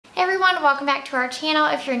Hey everyone, welcome back to our channel.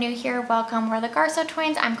 If you're new here, welcome. We're the Garso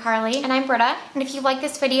twins. I'm Carly. And I'm Britta. And if you like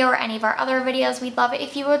this video or any of our other videos, we'd love it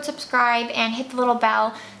if you would subscribe and hit the little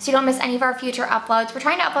bell so you don't miss any of our future uploads. We're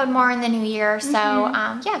trying to upload more in the new year, so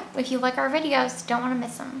yeah, if you like our videos, don't want to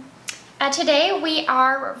miss them. Today we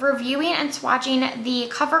are reviewing and swatching the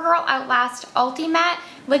CoverGirl Outlast UltiMatte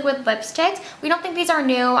liquid lipsticks. We don't think these are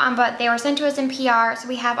new, but they were sent to us in PR, so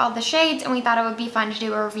we have all the shades, and we thought it would be fun to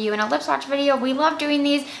do a review and a lip swatch video. We love doing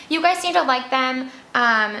these. You guys seem to like them,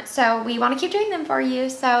 so we want to keep doing them for you.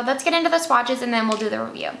 So let's get into the swatches, and then we'll do the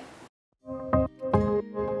review.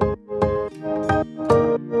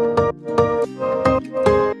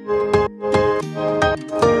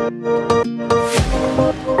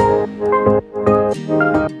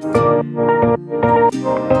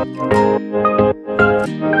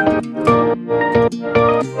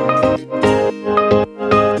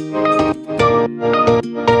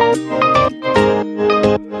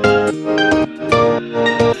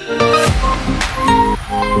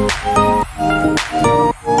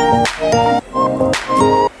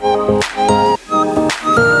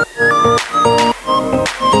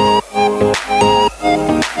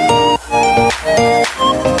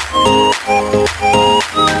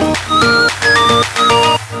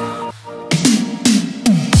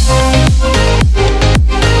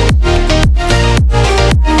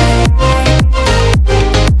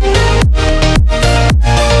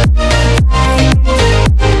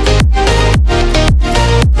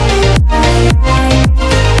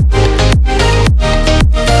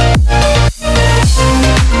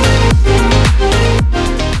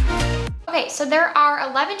 So there are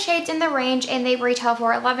 11 shades in the range and they retail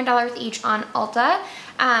for $11 each on Ulta.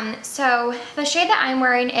 So the shade that I'm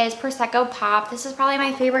wearing is Prosecco Pop. This is probably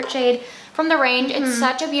my favorite shade from the range. It's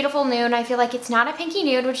such a beautiful nude. I feel like it's not a pinky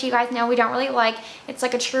nude, which you guys know we don't really like. It's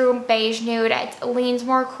like a true beige nude. It leans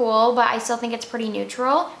more cool, but I still think it's pretty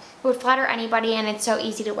neutral. It would flatter anybody and it's so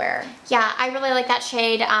easy to wear. Yeah, I really like that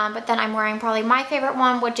shade, but then I'm wearing probably my favorite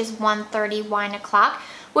one, which is 130 Wine O'Clock,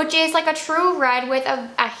 which is like a true red with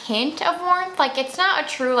a hint of warmth. Like it's not a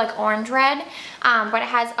true like orange red, but it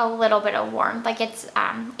has a little bit of warmth. Like it's,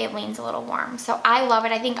 it leans a little warm. So I love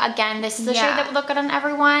it. I think again, this is the shade that would look good on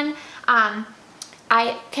everyone.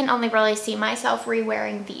 I can only really see myself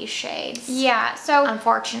re-wearing these shades. Yeah, so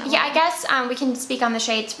unfortunately. Yeah, I guess we can speak on the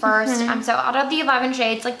shades first. So out of the 11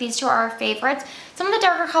 shades, like these two are our favorites. Some of the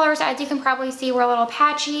darker colors, as you can probably see, were a little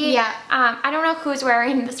patchy. Yeah. I don't know who's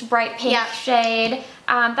wearing this bright pink shade.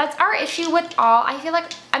 That's our issue with all. I feel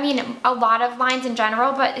like, I mean, a lot of lines in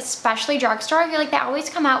general, but especially drugstore, I feel like they always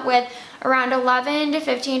come out with around 11 to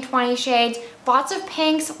 15, 20 shades. Lots of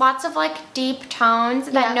pinks, lots of like deep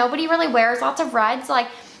tones that nobody really wears, lots of reds. Like,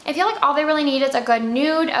 I feel like all they really need is a good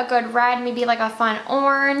nude, a good red, maybe like a fun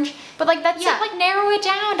orange. But like that's it, like narrow it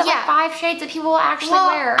down to like 5 shades that people will actually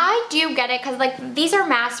wear. I do get it because like these are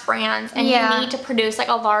mass brands and you need to produce like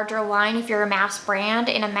a larger line if you're a mass brand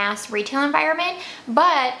in a mass retail environment.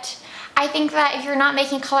 But I think that if you're not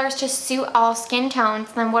making colors to suit all skin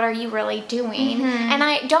tones, then what are you really doing? And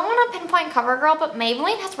I don't want to pinpoint CoverGirl, but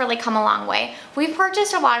Maybelline has really come a long way. We've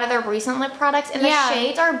purchased a lot of their recent lip products and the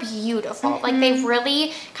shades are beautiful. Like they've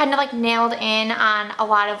really kind of like nailed in on a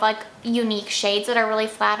lot of like unique shades that are really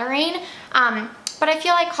flattering. But I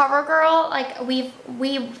feel like CoverGirl, like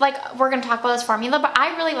we're gonna talk about this formula, but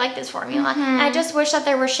I really like this formula. And I just wish that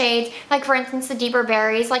there were shades, like for instance, the deeper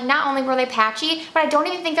berries, like not only were they patchy, but I don't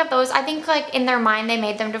even think that those, I think like in their mind they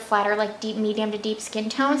made them to flatter like deep, medium to deep skin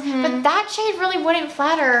tones, but that shade really wouldn't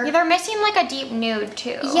flatter. Yeah, they're missing like a deep nude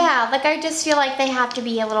too. Yeah, like I just feel like they have to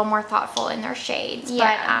be a little more thoughtful in their shades.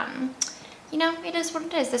 Yeah. But, you know, it is what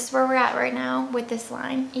it is. This is where we're at right now with this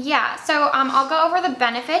line. Yeah, so I'll go over the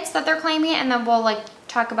benefits that they're claiming and then we'll like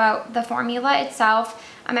talk about the formula itself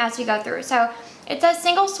as we go through. So it says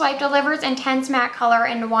single swipe delivers intense matte color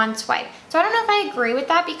in one swipe. So I don't know if I agree with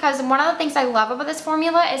that because one of the things I love about this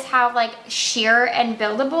formula is how like sheer and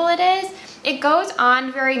buildable it is. It goes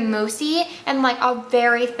on very moussey and like a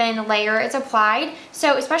very thin layer is applied.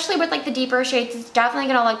 So especially with like the deeper shades, it's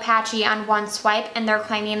definitely gonna look patchy on one swipe and they're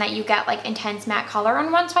claiming that you get like intense matte color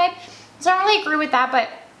on one swipe. So I don't really agree with that, but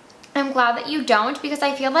I'm glad that you don't because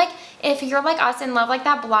I feel like if you're like us and love like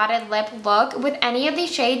that blotted lip look, with any of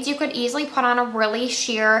these shades you could easily put on a really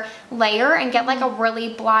sheer layer and get like a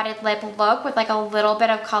really blotted lip look with like a little bit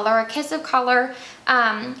of color, a kiss of color,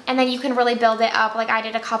 and then you can really build it up. Like I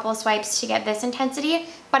did a couple of swipes to get this intensity,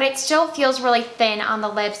 but it still feels really thin on the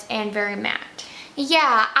lips and very matte.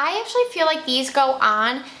 Yeah, I actually feel like these go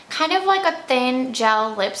on kind of like a thin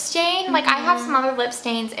gel lip stain. Like I have some other lip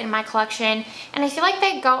stains in my collection and I feel like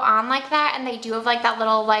they go on like that, and they do have like that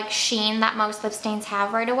little like sheen that most lip stains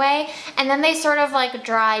have right away. And then they sort of like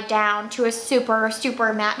dry down to a super,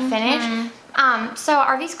 super matte finish. So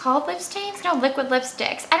are these called lip stains? No, liquid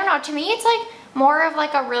lipsticks. I don't know, to me it's like more of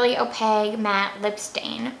like a really opaque matte lip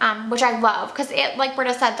stain, which I love because it, like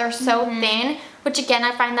Britta said, they're so thin, which again,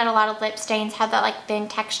 I find that a lot of lip stains have that like thin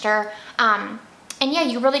texture. And yeah,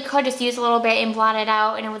 you really could just use a little bit and blot it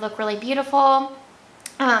out and it would look really beautiful.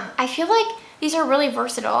 I feel like these are really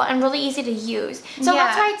versatile and really easy to use. So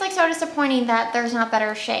that's why it's like so disappointing that there's not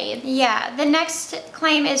better shades. Yeah, the next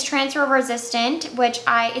claim is transfer resistant, which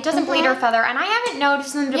it doesn't bleed or feather, and I haven't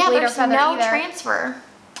noticed them to bleed or feather either. No transfer.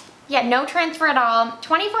 Yeah, no transfer at all.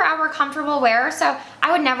 24-hour comfortable wear, so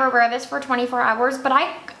I would never wear this for 24 hours, but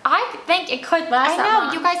I think it could last that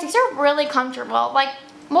long. You guys, these are really comfortable. Like,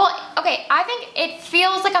 well, okay, I think it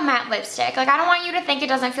feels like a matte lipstick. Like, I don't want you to think it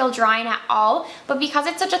doesn't feel drying at all, but because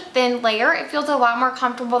it's such a thin layer, it feels a lot more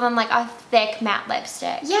comfortable than like a thick matte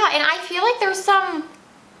lipstick. Yeah, and I feel like there's some,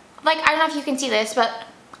 like, I don't know if you can see this, but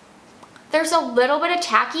there's a little bit of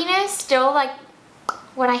tackiness still, like,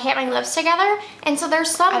 when I hit my lips together, and so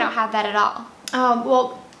there's some. I don't have that at all.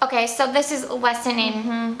 Well, okay, so this is a lesson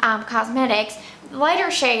in cosmetics.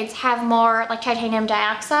 Lighter shades have more like titanium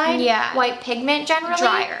dioxide, white pigment generally,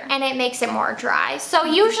 drier, and it makes it more dry. So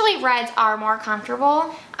usually reds are more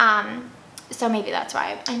comfortable. So maybe that's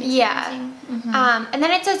why I'm experiencing. And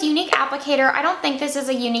then it says unique applicator. I don't think this is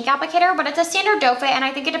a unique applicator, but it's a standard doe fit, and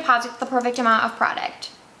I think it deposits the perfect amount of product.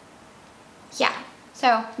 Yeah.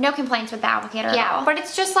 So, no complaints with the applicator at all. But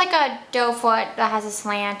it's just like a doe foot that has a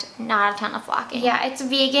slant, not a ton of flocking. Yeah, it's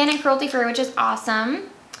vegan and cruelty-free, which is awesome.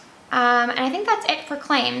 And I think that's it for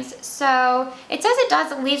claims. So, it says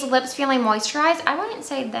it leaves lips feeling moisturized. I wouldn't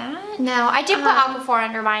say that. No, I did put Aquaphor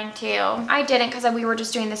under mine too. I didn't because we were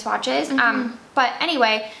just doing the swatches. But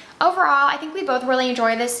anyway, overall, I think we both really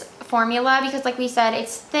enjoy this formula because, like we said,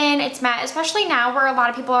 it's thin, it's matte, especially now where a lot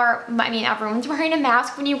of people are, I mean, everyone's wearing a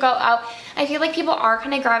mask when you go out. I feel like people are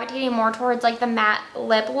kind of gravitating more towards like the matte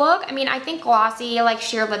lip look. I mean, I think glossy, like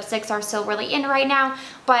sheer lipsticks are still really in right now,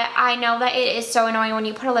 but I know that it is so annoying when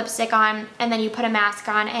you put a lipstick on and then you put a mask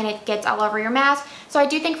on and it gets all over your mask. So I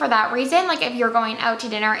do think for that reason, like if you're going out to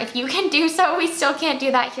dinner, if you can do so, we still can't do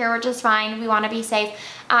that here, which is fine. We want to be safe.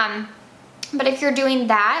 But if you're doing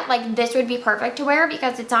that, like this would be perfect to wear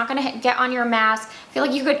because it's not going to get on your mask. I feel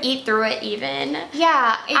like you could eat through it even.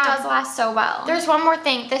 Yeah, it does last so well. There's one more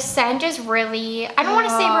thing. The scent is really, I don't want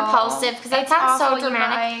to say repulsive because that sounds so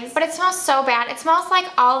dramatic, but it smells so bad. It smells like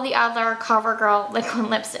all the other COVERGIRL liquid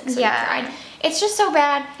lipsticks we've tried. It's just so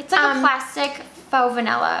bad. It's like a plastic faux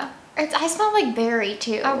vanilla. I smell like berry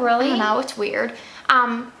too. Oh, really? I don't know. It's weird.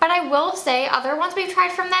 But I will say other ones we've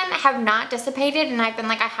tried from them have not dissipated, and I've been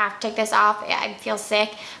like, I have to take this off. I feel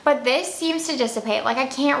sick. But this seems to dissipate. Like I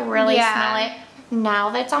can't really smell it now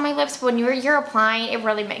that it's on my lips. But when you're applying, it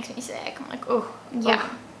really makes me sick. I'm like, ooh,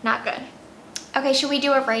 not good. Okay, should we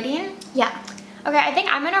do a rating? Yeah. Okay, I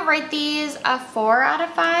think I'm gonna rate these a 4 out of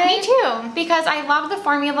 5. Me too. Because I love the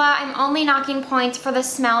formula. I'm only knocking points for the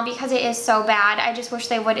smell because it is so bad. I just wish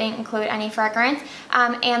they wouldn't include any fragrance.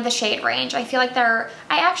 And the shade range. I feel like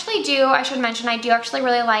I should mention, I do actually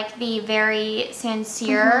really like the Very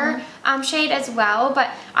Sincere shade as well. But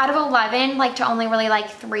out of 11, like to only really like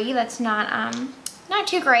 3, that's not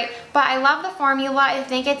too great, but I love the formula. I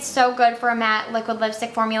think it's so good for a matte liquid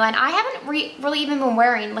lipstick formula, and I haven't really even been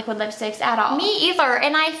wearing liquid lipsticks at all. Me either,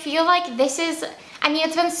 and I feel like this is, I mean,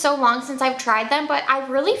 it's been so long since I've tried them, but I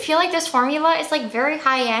really feel like this formula is like very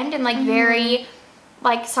high-end and like very,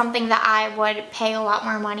 like something that I would pay a lot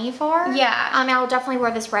more money for. Yeah. I'll definitely wear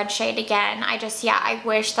this red shade again. I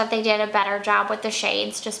wish that they did a better job with the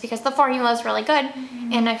shades just because the formula is really good.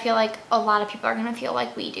 And I feel like a lot of people are going to feel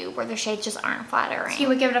like we do, where the shades just aren't flattering. So you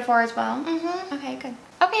would give it a 4 as well? Okay, good.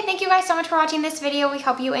 Okay, thank you guys so much for watching this video. We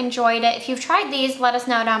hope you enjoyed it. If you've tried these, let us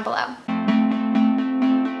know down below.